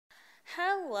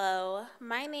Hello,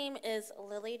 my name is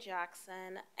Lily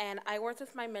Jackson, and I worked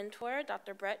with my mentor,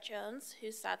 Dr. Brett Jones,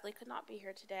 who sadly could not be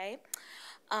here today,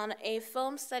 on a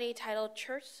film study titled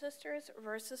Church Sisters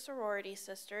versus Sorority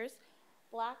Sisters,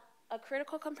 Black, a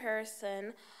critical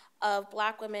comparison of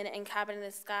Black women in Cabin in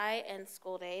the Sky and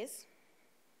School Days.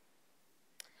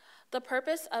 The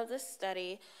purpose of this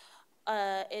study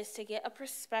is to get a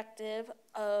perspective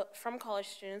from college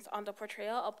students on the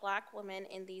portrayal of Black women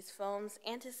in these films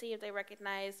and to see if they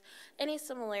recognize any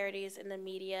similarities in the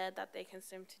media that they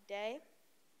consume today.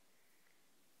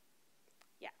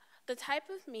 Yeah, the type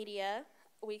of media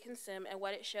we consume and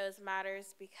what it shows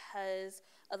matters because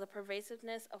of the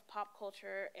pervasiveness of pop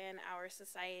culture in our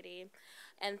society.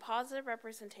 And positive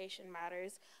representation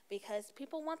matters because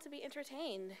people want to be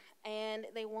entertained and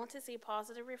they want to see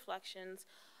positive reflections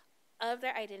of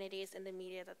their identities in the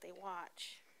media that they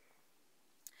watch.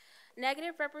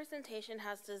 Negative representation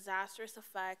has disastrous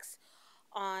effects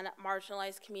on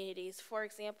marginalized communities. For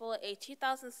example, a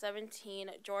 2017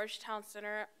 Georgetown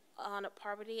Center on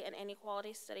Poverty and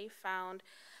Inequality study found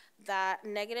that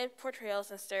negative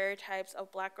portrayals and stereotypes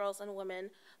of Black girls and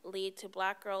women lead to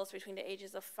Black girls between the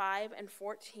ages of 5 and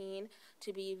 14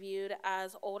 to be viewed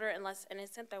as older and less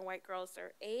innocent than white girls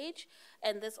their age,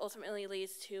 and this ultimately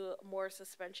leads to more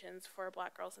suspensions for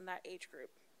Black girls in that age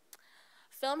group.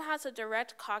 Film has a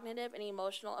direct cognitive and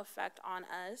emotional effect on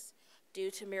us due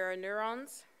to mirror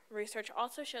neurons. Research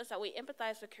also shows that we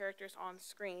empathize with characters on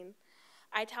screen.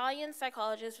 Italian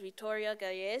psychologist Vittorio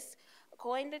Galles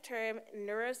coined the term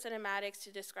neurocinematics to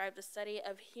describe the study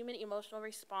of human emotional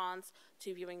response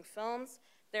to viewing films.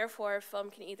 Therefore,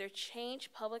 film can either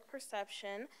change public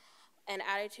perception and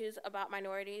attitudes about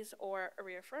minorities or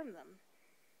reaffirm them.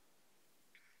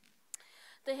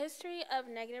 The history of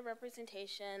negative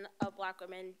representation of Black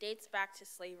women dates back to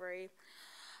slavery.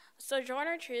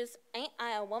 Sojourner Truth's Ain't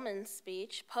I a Woman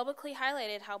speech publicly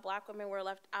highlighted how Black women were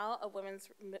left out of women's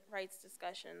rights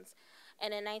discussions.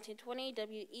 And in 1920,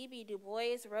 W.E.B. Du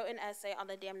Bois wrote an essay on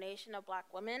the damnation of Black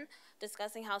women,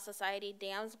 discussing how society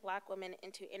damns Black women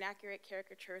into inaccurate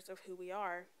caricatures of who we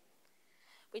are.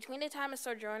 Between the time of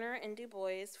Sojourner and Du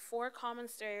Bois, 4 common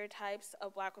stereotypes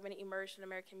of Black women emerged in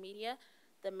American media: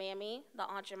 the Mammy, the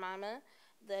Aunt Jemima,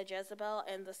 the Jezebel,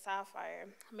 and the Sapphire.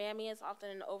 Mammy is often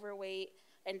an overweight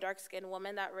and dark-skinned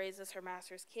woman that raises her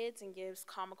master's kids and gives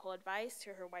comical advice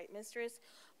to her white mistress.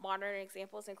 Modern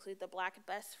examples include the Black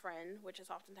best friend, which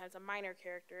is oftentimes a minor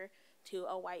character, to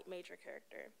a white major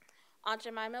character. Aunt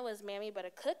Jemima was Mammy but a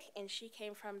cook, and she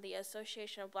came from the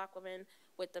association of Black women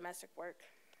with domestic work.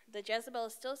 The Jezebel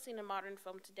is still seen in modern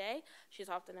film today. She's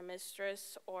often a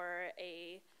mistress or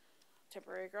a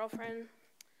temporary girlfriend.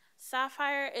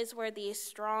 Sapphire is where the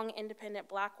strong, independent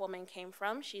Black woman came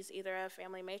from. She's either a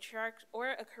family matriarch or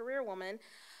a career woman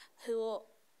who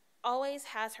always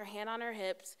has her hand on her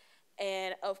hips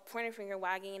and a pointer finger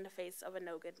wagging in the face of a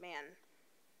no-good man.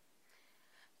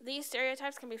 These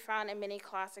stereotypes can be found in many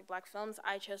classic Black films.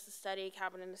 I chose to study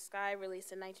Cabin in the Sky,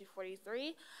 released in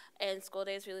 1943, and School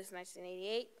Days, released in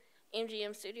 1988.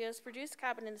 MGM Studios produced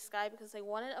Cabin in the Sky because they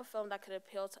wanted a film that could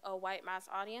appeal to a white mass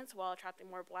audience while attracting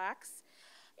more Blacks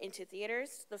into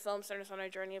theaters. The film centers on a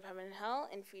journey of heaven and hell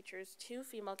and features 2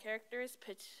 female characters.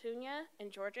 Petunia and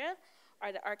Georgia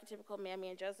are the archetypical Mammy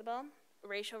and Jezebel.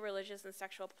 Racial, religious, and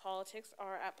sexual politics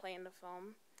are at play in the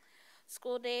film.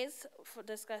 School Days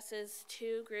discusses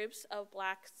 2 groups of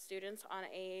Black students on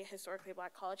a historically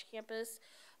Black college campus,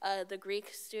 the Greek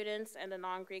students and the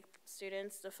non-Greek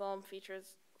students. The film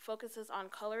focuses on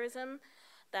colorism,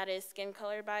 that is skin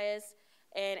color bias,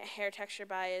 and hair texture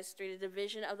bias through the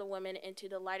division of the women into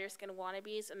the lighter-skinned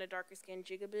wannabes and the darker-skinned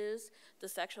jigaboos. The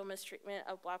sexual mistreatment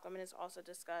of Black women is also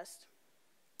discussed.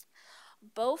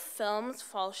 Both films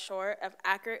fall short of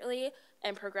accurately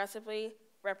and progressively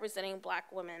representing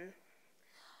Black women.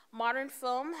 Modern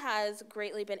film has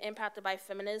greatly been impacted by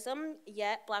feminism,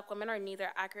 yet Black women are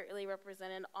neither accurately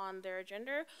represented on their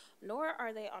gender, nor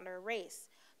are they on their race.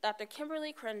 Dr.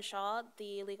 Kimberly Crenshaw,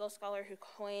 the legal scholar who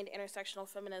coined intersectional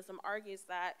feminism, argues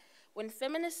that when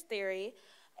feminist theory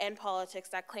and politics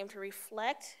that claim to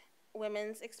reflect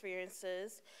women's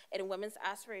experiences and women's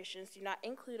aspirations do not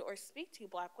include or speak to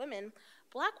Black women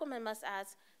must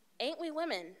ask, ain't we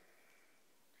women?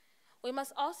 We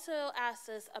must also ask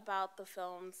this about the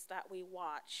films that we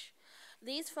watch.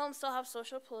 These films still have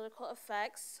social political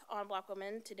effects on Black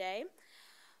women today.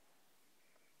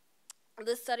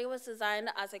 This study was designed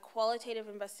as a qualitative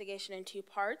investigation in 2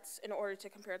 parts in order to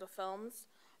compare the films.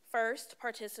 First,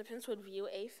 participants would view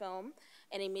a film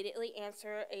and immediately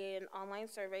answer an online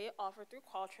survey offered through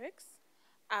Qualtrics.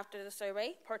 After the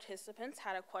survey, participants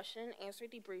had a question and answer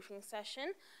debriefing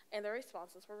session, and their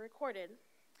responses were recorded.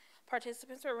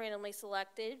 Participants were randomly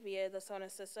selected via the SONA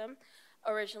system.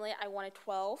 Originally, I wanted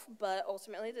 12, but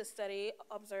ultimately the study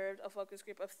observed a focus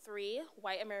group of 3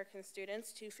 white American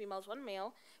students, 2 females, 1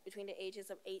 male, between the ages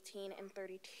of 18 and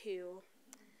 32.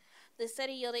 The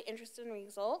study yielded interesting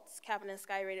results. Cabin in the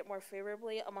Sky rated more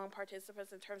favorably among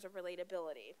participants in terms of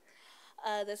relatability.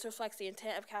 This reflects the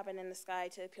intent of Cabin in the Sky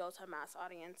to appeal to a mass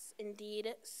audience.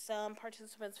 Indeed, some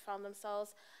participants found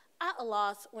themselves at a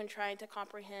loss when trying to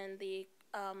comprehend the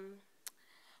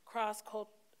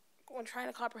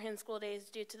school days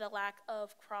due to the lack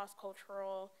of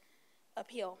cross-cultural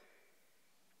appeal.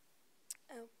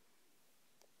 Oh.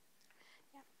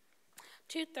 Yeah.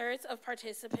 2/3 of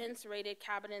participants rated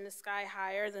Cabin in the Sky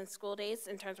higher than School Days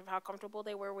in terms of how comfortable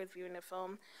they were with viewing the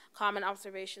film. Common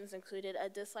observations included a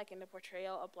dislike in the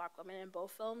portrayal of black women in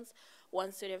both films.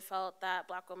 One student felt that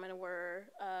black women were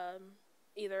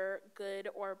either good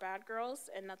or bad girls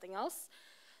and nothing else.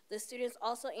 The students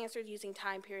also answered using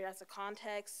time period as a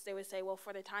context. They would say, well,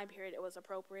 for the time period, it was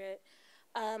appropriate.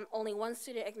 Only one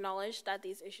student acknowledged that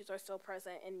these issues are still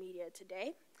present in media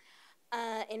today,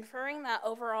 inferring that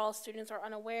overall students are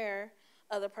unaware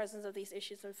of the presence of these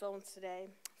issues in films today.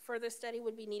 Further study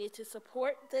would be needed to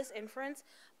support this inference,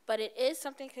 but it is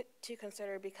something to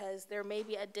consider because there may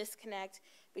be a disconnect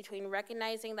between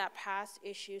recognizing that past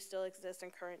issues still exist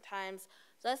in current times,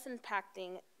 thus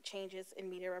impacting changes in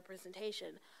media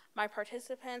representation. My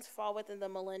participants fall within the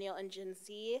millennial and Gen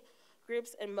Z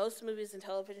groups, and most movies and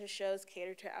television shows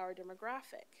cater to our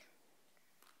demographic.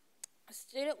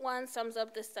 Student 1 sums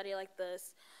up this study like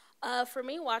this. For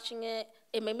me, watching it,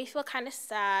 it made me feel kind of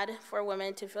sad for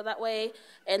women to feel that way,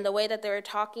 and the way that they were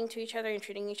talking to each other and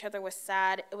treating each other was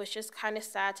sad. It was just kind of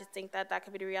sad to think that that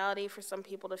could be the reality for some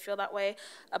people to feel that way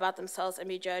about themselves and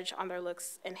be judged on their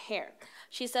looks and hair.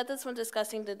 She said this when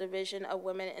discussing the division of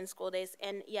women in school days,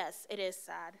 and yes, it is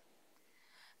sad.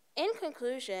 In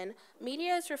conclusion,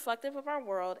 media is reflective of our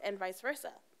world and vice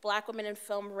versa. Black women in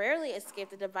film rarely escape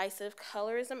the divisive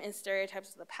colorism and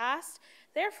stereotypes of the past.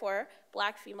 Therefore,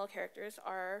 black female characters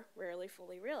are rarely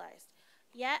fully realized.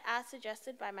 Yet, as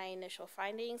suggested by my initial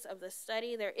findings of this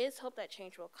study, there is hope that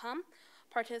change will come.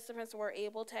 Participants were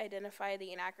able to identify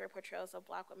the inaccurate portrayals of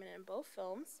black women in both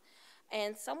films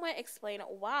and somewhat explain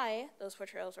why those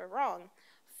portrayals were wrong.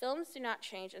 Films do not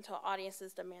change until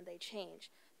audiences demand they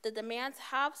change. The demands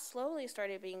have slowly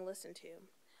started being listened to.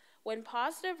 When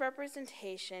positive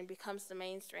representation becomes the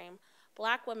mainstream,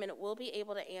 black women will be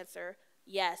able to answer,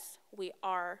 yes, we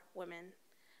are women.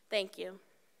 Thank you.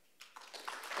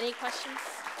 Any questions?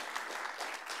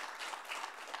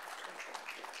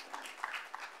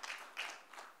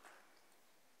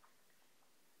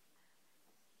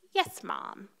 Yes,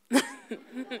 Mom.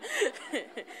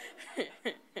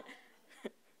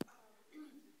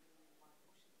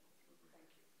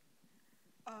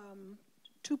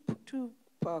 Two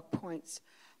points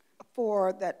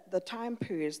for the time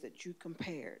periods that you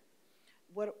compared.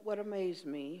 What amazed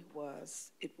me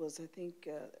was it was, I think,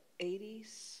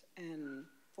 80s and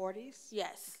 40s.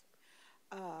 Yes.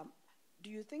 Do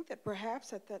you think that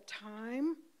perhaps at that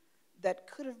time that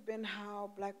could have been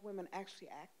how black women actually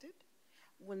acted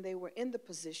when they were in the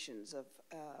positions of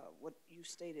what you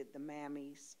stated, the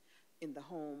mammies in the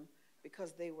home,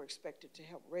 because they were expected to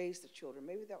help raise the children?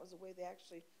 Maybe that was the way they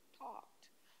actually talked.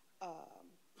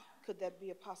 Could that be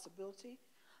a possibility?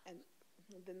 And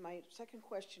then my second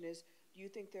question is, do you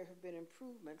think there have been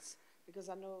improvements? Because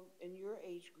I know in your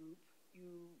age group,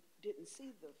 you didn't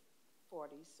see the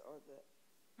 40s or the...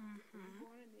 Were you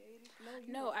born in the 80s?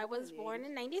 No, I was born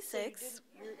in 96. So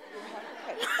you're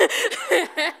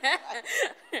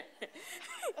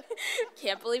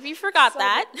Can't believe you forgot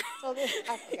that.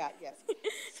 I forgot, yes.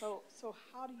 So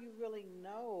how do you really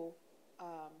know,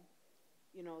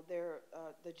 you know,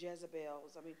 the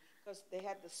Jezebels? I mean, because they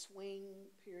had the swing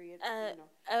period, you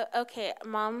know. Okay,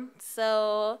 Mom,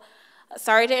 so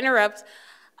sorry to interrupt.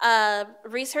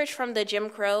 Research from the Jim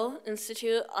Crow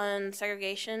Institute on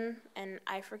Segregation, and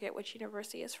I forget which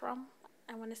university it's from,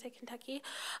 I want to say Kentucky,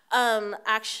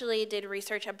 actually did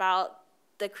research about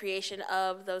the creation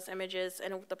of those images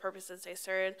and the purposes they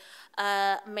served.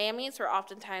 Mammies were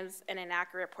oftentimes an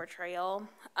inaccurate portrayal.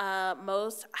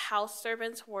 Most house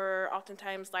servants were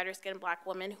oftentimes lighter-skinned black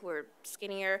women who were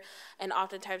skinnier, and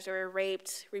oftentimes they were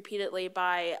raped repeatedly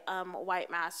by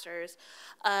white masters.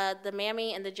 The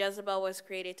mammy and the Jezebel was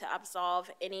created to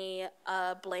absolve any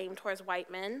blame towards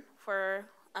white men for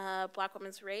black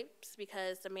women's rapes,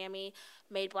 because the mammy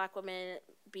made black women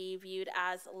be viewed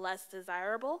as less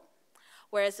desirable,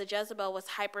 whereas the Jezebel was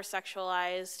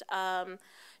hypersexualized.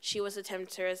 She was a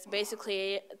temptress.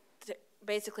 Basically,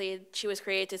 she was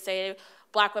created to say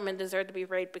black women deserve to be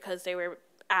raped because they were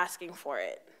asking for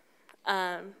it.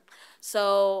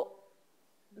 So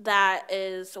that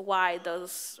is why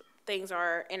those things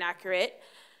are inaccurate.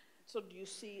 So do you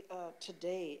see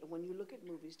today, when you look at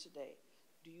movies today,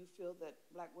 do you feel that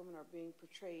black women are being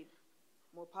portrayed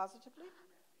more positively?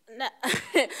 No.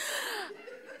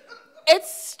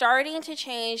 It's starting to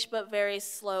change, but very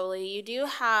slowly. You do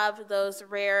have those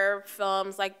rare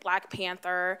films like Black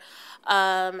Panther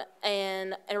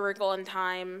and A Wrinkle in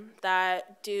Time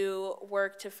that do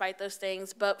work to fight those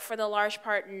things, but for the large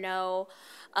part, no.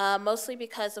 Mostly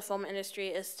because the film industry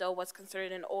is still what's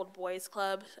considered an old boys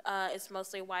club. It's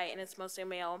mostly white and it's mostly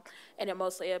male, and it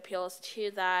mostly appeals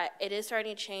to that. It is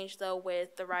starting to change, though,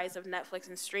 with the rise of Netflix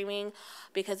and streaming,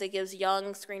 because it gives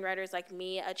young screenwriters like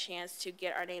me a chance to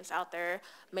get our names out there.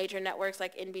 Major networks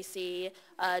like NBC,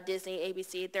 Disney,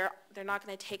 ABC, they're not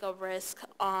going to take a risk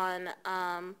on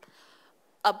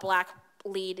a black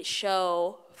lead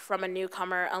show from a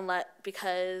newcomer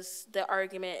because the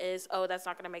argument is, oh, that's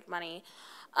not going to make money.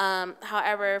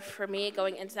 However, for me,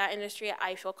 going into that industry,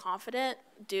 I feel confident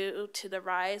due to the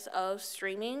rise of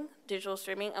streaming, digital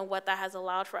streaming, and what that has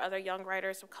allowed for other young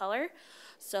writers of color.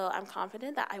 So I'm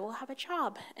confident that I will have a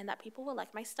job and that people will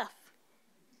like my stuff.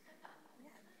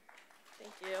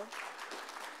 Thank you.